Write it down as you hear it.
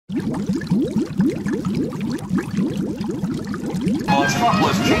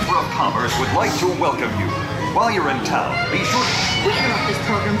Metropolis Chamber of Commerce would like to welcome you. While you're in town, be sure to... We interrupt this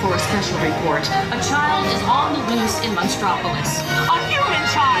program for a special report. A child is on the loose in Monstropolis. A human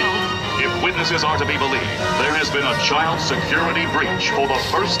child! If witnesses are to be believed, there has been a child security breach for the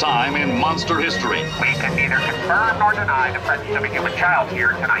first time in monster history. We can neither confirm nor deny the presence of a human child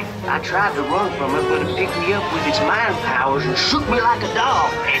here tonight. I tried to run from it, but it picked me up with its mind powers and shook me like a dog.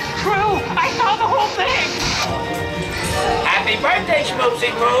 It's true! I saw the whole thing! Happy birthday,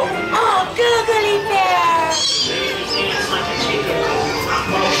 Schmoopsy Moo! Oh, googly bear!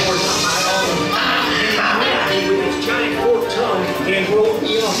 With his giant forked tongue and rolled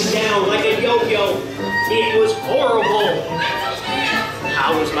me up and down like a yo-yo. It was horrible.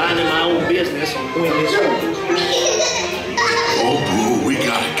 I was minding my own business when this happened. Oh, Boo, we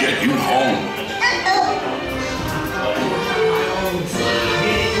gotta get you home.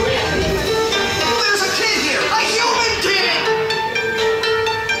 There's a kid here! A human kid!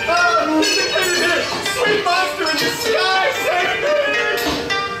 Oh, sweet monster in the sky, save me!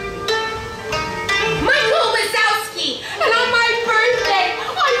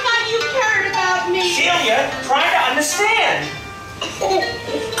 Celia, try to understand.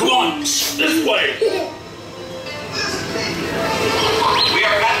 Come on, this way. We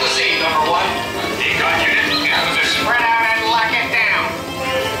are at the scene, number one. Decon unit, gather to spread out and lock it down.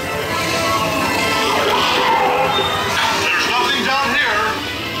 There's nothing down here.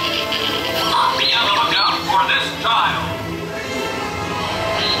 Be on the lookout for this child.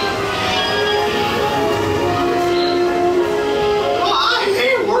 I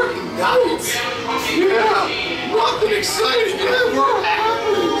hate working nights. Yeah, nothing exciting ever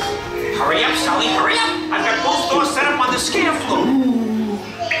happens. Hurry up, Sully, hurry up. I've got both doors set up on the scare floor.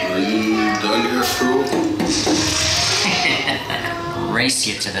 Are you done your school? Race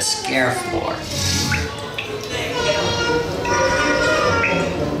you to the scare floor.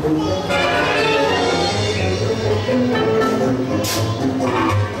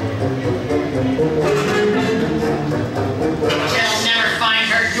 She'll never find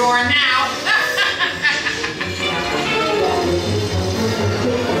her door now.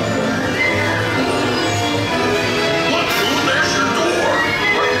 Look, Boo, there's your door.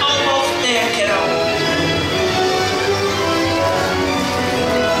 We're almost there, kiddo.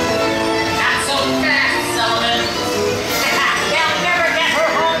 Not so fast, Sullivan. They'll never get her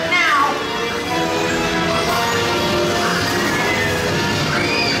home now.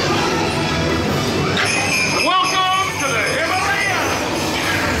 Welcome to the Himalayas.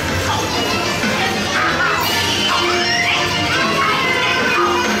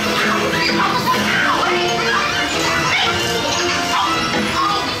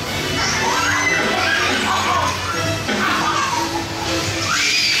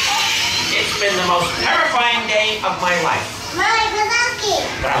 It's been the most terrifying day of my life.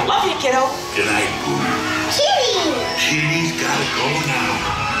 But I love you, kiddo. Good night, Boo. Chili's gotta go now.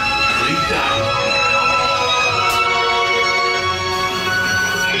 Sleep tight.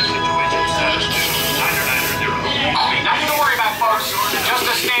 Situation status 2990. Nothing to worry about, folks. Just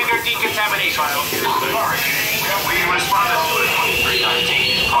a standard decontamination. We responded to a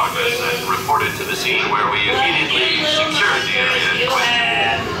 2319 in progress and reported to the scene where we immediately secured the area in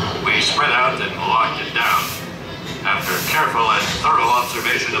question. We spread out and locked it down. After careful and thorough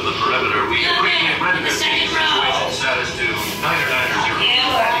observation of the perimeter, we quickly rendered the situation status to 9990. You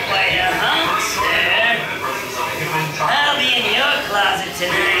are quite a hunk, sir. I'll be in your closet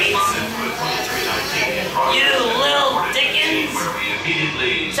tonight. You